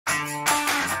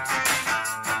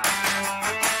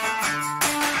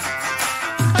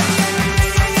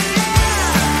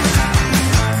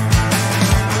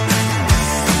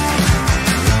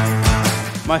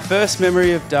My first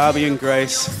memory of Darby and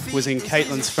Grace was in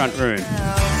Caitlin's front room.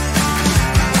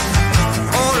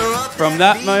 From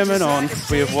that moment on,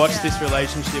 we have watched this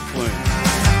relationship bloom.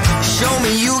 Show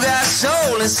me you got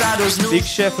soul inside those Big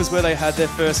Chef was where they had their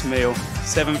first meal.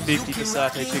 $7.50 for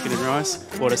satay chicken and rice.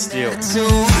 What a steal. So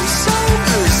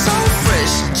good, so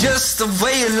fresh, just the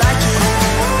way you like it.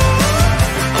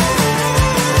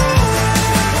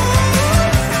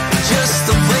 Just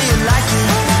the way you like it.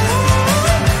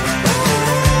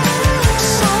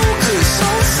 So good, so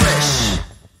fresh.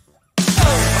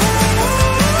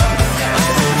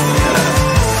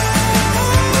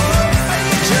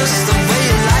 Just the way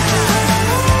you like it.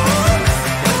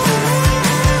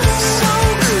 So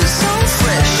good, so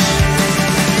fresh.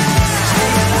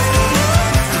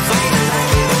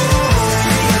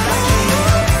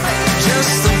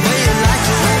 Just the way you like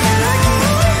it.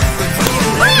 So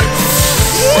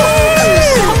good,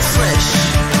 so fresh.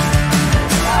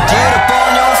 Get up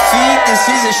on your feet, this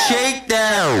is a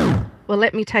shakedown. Well,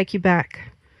 let me take you back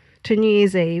to New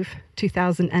Year's Eve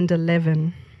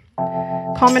 2011.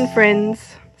 Common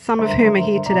friends, some of whom are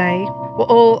here today, were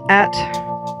all at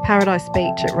Paradise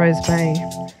Beach at Rose Bay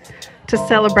to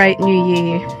celebrate New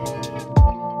Year.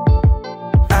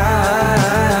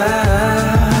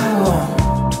 I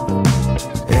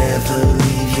won't ever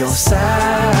leave your side,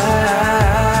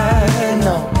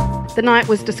 no. The night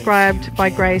was described by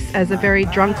Grace as a very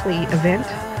drunkly event.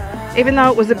 Even though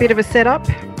it was a bit of a setup,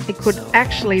 it could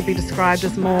actually be described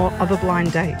as more of a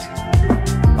blind date.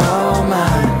 Oh my.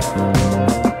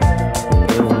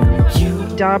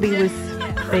 Darby was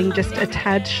being just a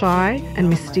tad shy and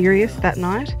mysterious that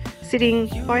night, sitting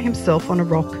by himself on a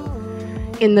rock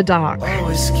in the dark.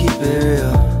 Always keep it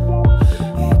real.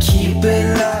 Keep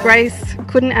it light. Grace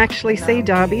couldn't actually see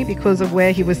Darby because of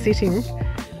where he was sitting,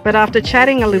 but after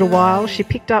chatting a little while, she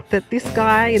picked up that this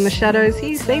guy in the shadows,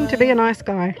 he seemed to be a nice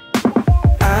guy.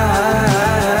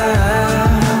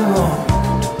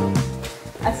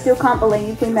 I still can't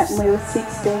believe we met when we were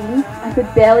 16. I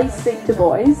could barely speak to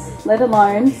boys, let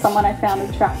alone someone I found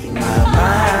attractive.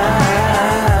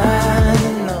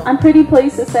 I'm pretty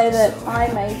pleased to say that I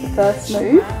made the first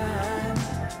move.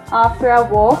 After our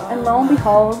walk, and lo and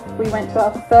behold, we went to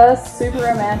our first super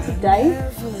romantic date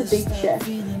to Big Chef.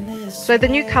 So the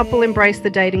new couple embraced the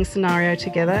dating scenario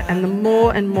together, and the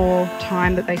more and more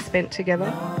time that they spent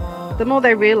together, the more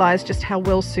they realised just how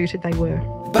well suited they were.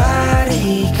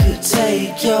 Body could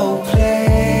take your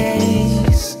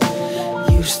place.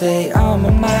 You stay on my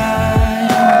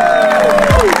mind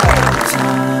all the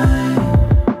time.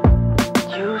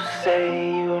 You say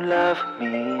you love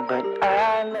me, but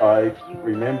I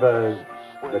remember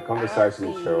the conversation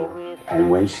with Cheryl,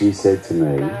 and when she said to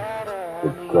me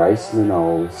that Grace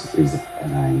Minoles is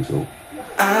an angel.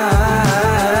 I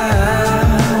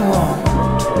won't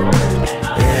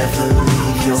ever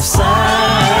leave your side.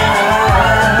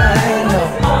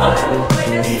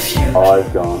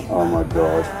 I've gone, oh my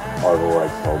God, I've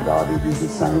always told Darby he's a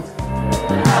saint. So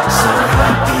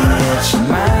happy that you're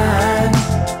mine,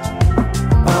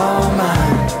 oh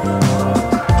mine.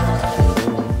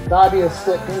 Darby has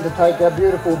stepped in to take our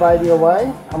beautiful baby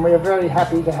away, and we are very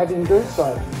happy to have him do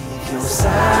so. Your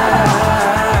side,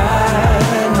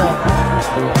 no.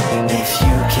 If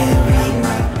you can read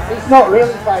my mind. He's not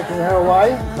really taking her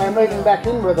away. They're moving back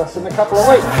in with us in a couple of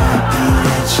weeks. Happy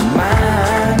that you're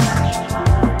mine,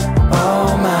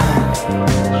 oh mine,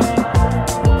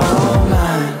 oh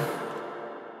mine.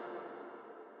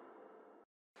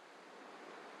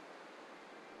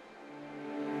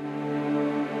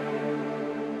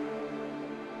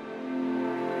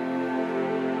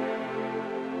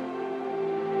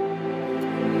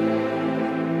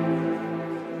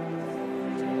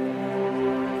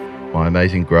 My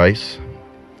amazing Grace,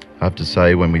 I have to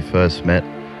say when we first met,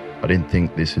 I didn't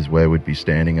think this is where we'd be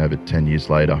standing over 10 years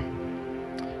later.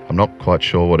 I'm not quite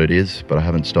sure what it is, but I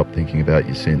haven't stopped thinking about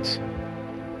you since.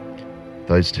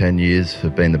 Those 10 years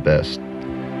have been the best.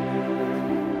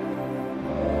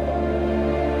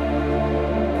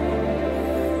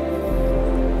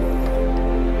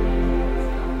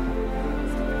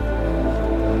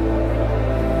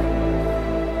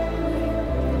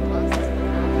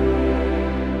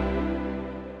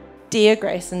 Dear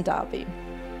Grace and Darby,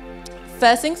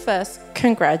 first things first,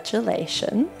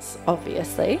 congratulations,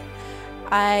 obviously.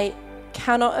 I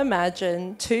cannot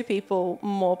imagine two people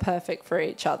more perfect for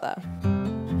each other.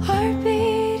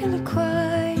 Heartbeat in the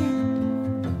quiet,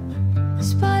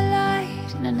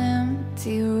 spotlight in an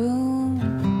empty room,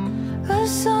 a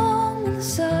song in the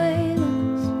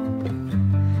silence,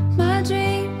 my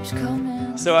dreams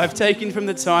coming. So I've taken from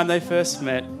the time they first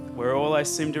met, where all I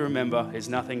seem to remember is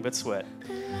nothing but sweat.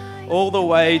 all the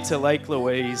way to Lake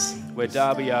Louise, where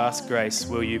Darby asked Grace,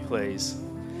 "Will you please?"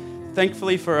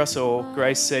 Thankfully for us all,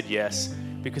 Grace said yes,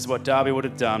 because what Darby would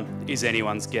have done is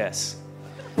anyone's guess.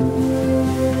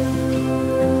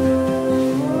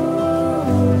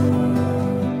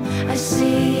 I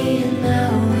see you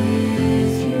now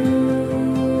with you.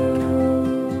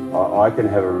 I can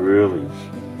have a really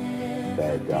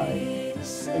bad day,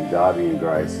 and Darby and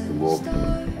Grace can walk in,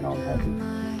 and I'm happy.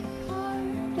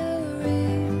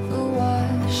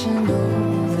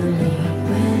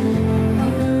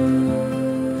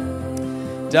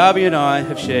 Darby and I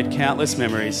have shared countless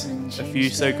memories, a few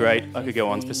so great I could go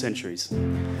on for centuries.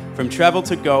 From travel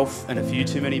to golf and a few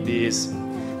too many beers,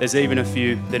 there's even a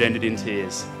few that ended in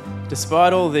tears.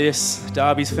 Despite all this,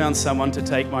 Darby's found someone to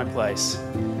take my place.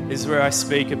 This is where I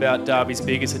speak about Darby's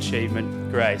biggest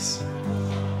achievement, Grace.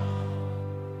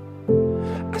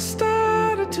 I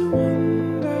started to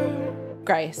wonder.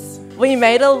 Grace. We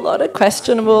made a lot of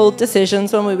questionable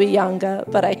decisions when we were younger,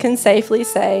 but I can safely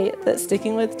say that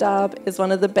sticking with Darb is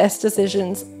one of the best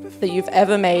decisions that you've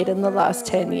ever made in the last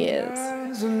 10 years.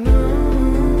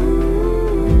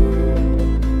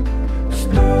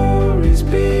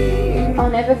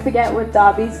 I'll never forget what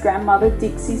Darby's grandmother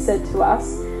Dixie said to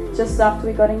us just after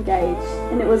we got engaged,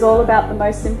 and it was all about the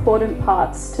most important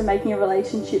parts to making a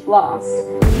relationship last.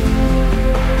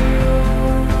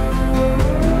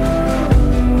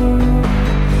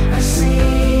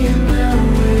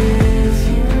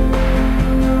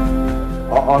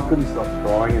 I couldn't stop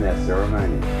crying in that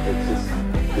ceremony. It's just,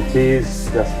 the tears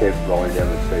just kept rolling down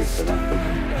the cheeks, and I'm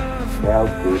thinking, how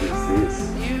good is this?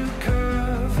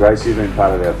 Grace, you've been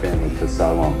part of our family for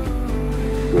so long.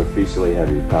 To officially have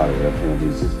you part of our family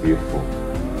is just beautiful,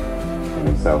 and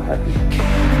I'm so happy.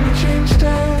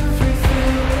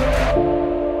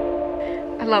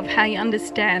 I love how you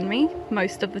understand me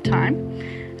most of the time,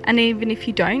 and even if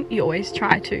you don't, you always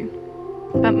try to.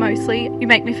 But mostly, you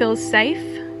make me feel safe,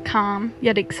 calm,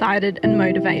 yet excited and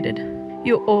motivated.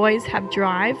 You always have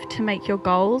drive to make your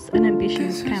goals and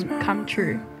ambitions come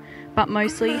true, but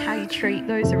mostly how you treat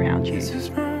those around you.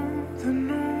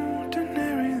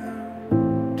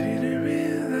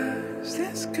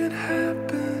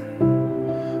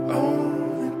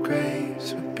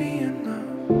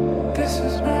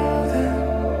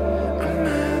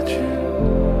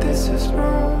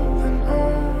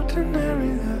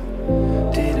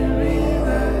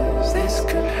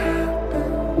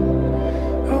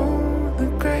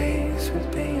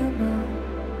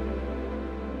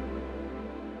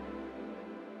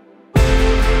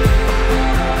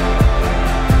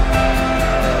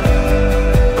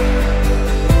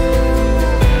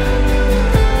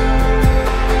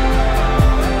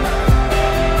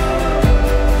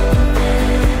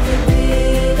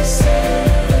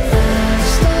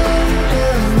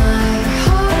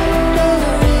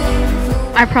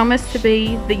 I promise to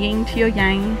be the yin to your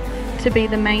yang, to be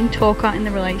the main talker in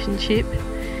the relationship,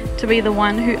 to be the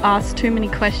one who asks too many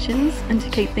questions, and to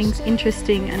keep things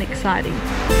interesting and exciting.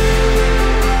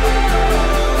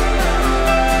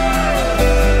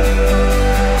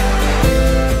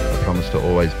 I promise to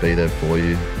always be there for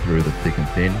you through the thick and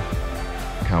thin.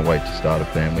 I can't wait to start a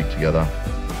family together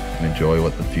and enjoy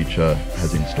what the future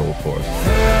has in store for us.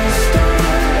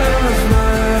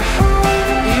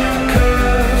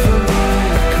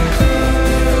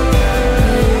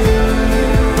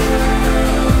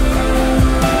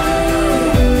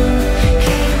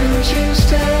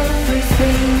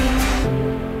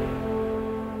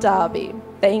 Darby,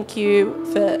 thank you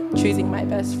for choosing my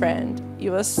best friend.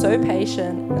 You are so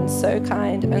patient and so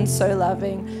kind and so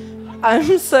loving.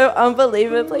 I'm so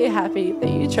unbelievably happy that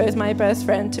you chose my best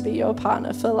friend to be your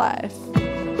partner for life.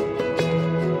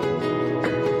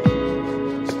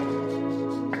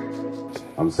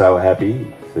 I'm so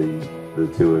happy for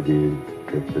the two of you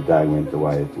that the day went the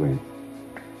way it went.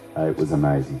 It was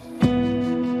amazing.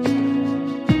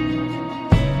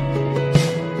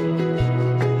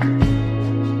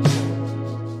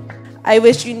 I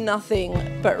wish you nothing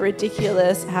but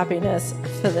ridiculous happiness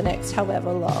for the next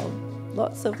however long.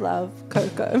 Lots of love,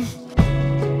 Coco.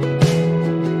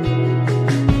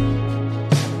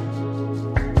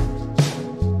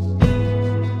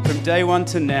 From day one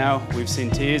to now, we've seen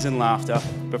tears and laughter,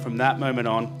 but from that moment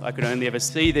on, I could only ever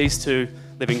see these two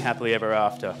living happily ever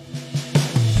after.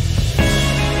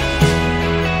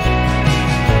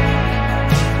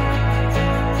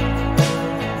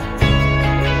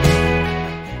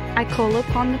 I call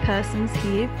upon the persons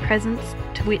here present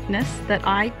to witness that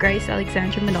I, Grace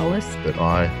Alexandra Manolis, That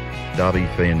I, Darby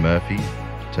Fian Murphy,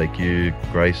 take you,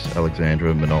 Grace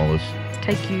Alexandra Manolis,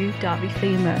 take you, Darby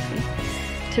Fee Murphy,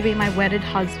 to be my wedded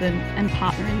husband and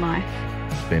partner in life.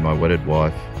 be my wedded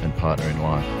wife and partner in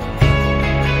life.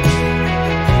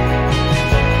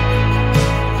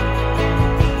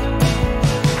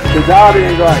 To Darby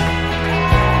and Grace.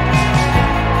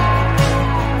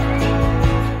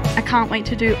 I can't wait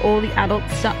to do all the adult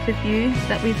stuff with you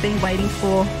that we've been waiting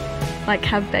for, like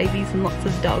have babies and lots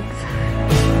of dogs.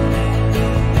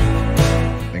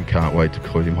 And can't wait to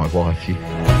call you my wifey.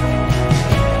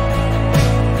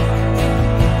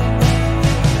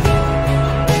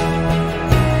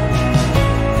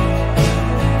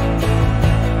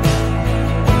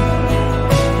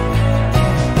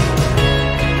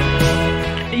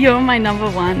 You're my number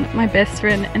one, my best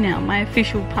friend, and now my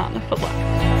official partner for life.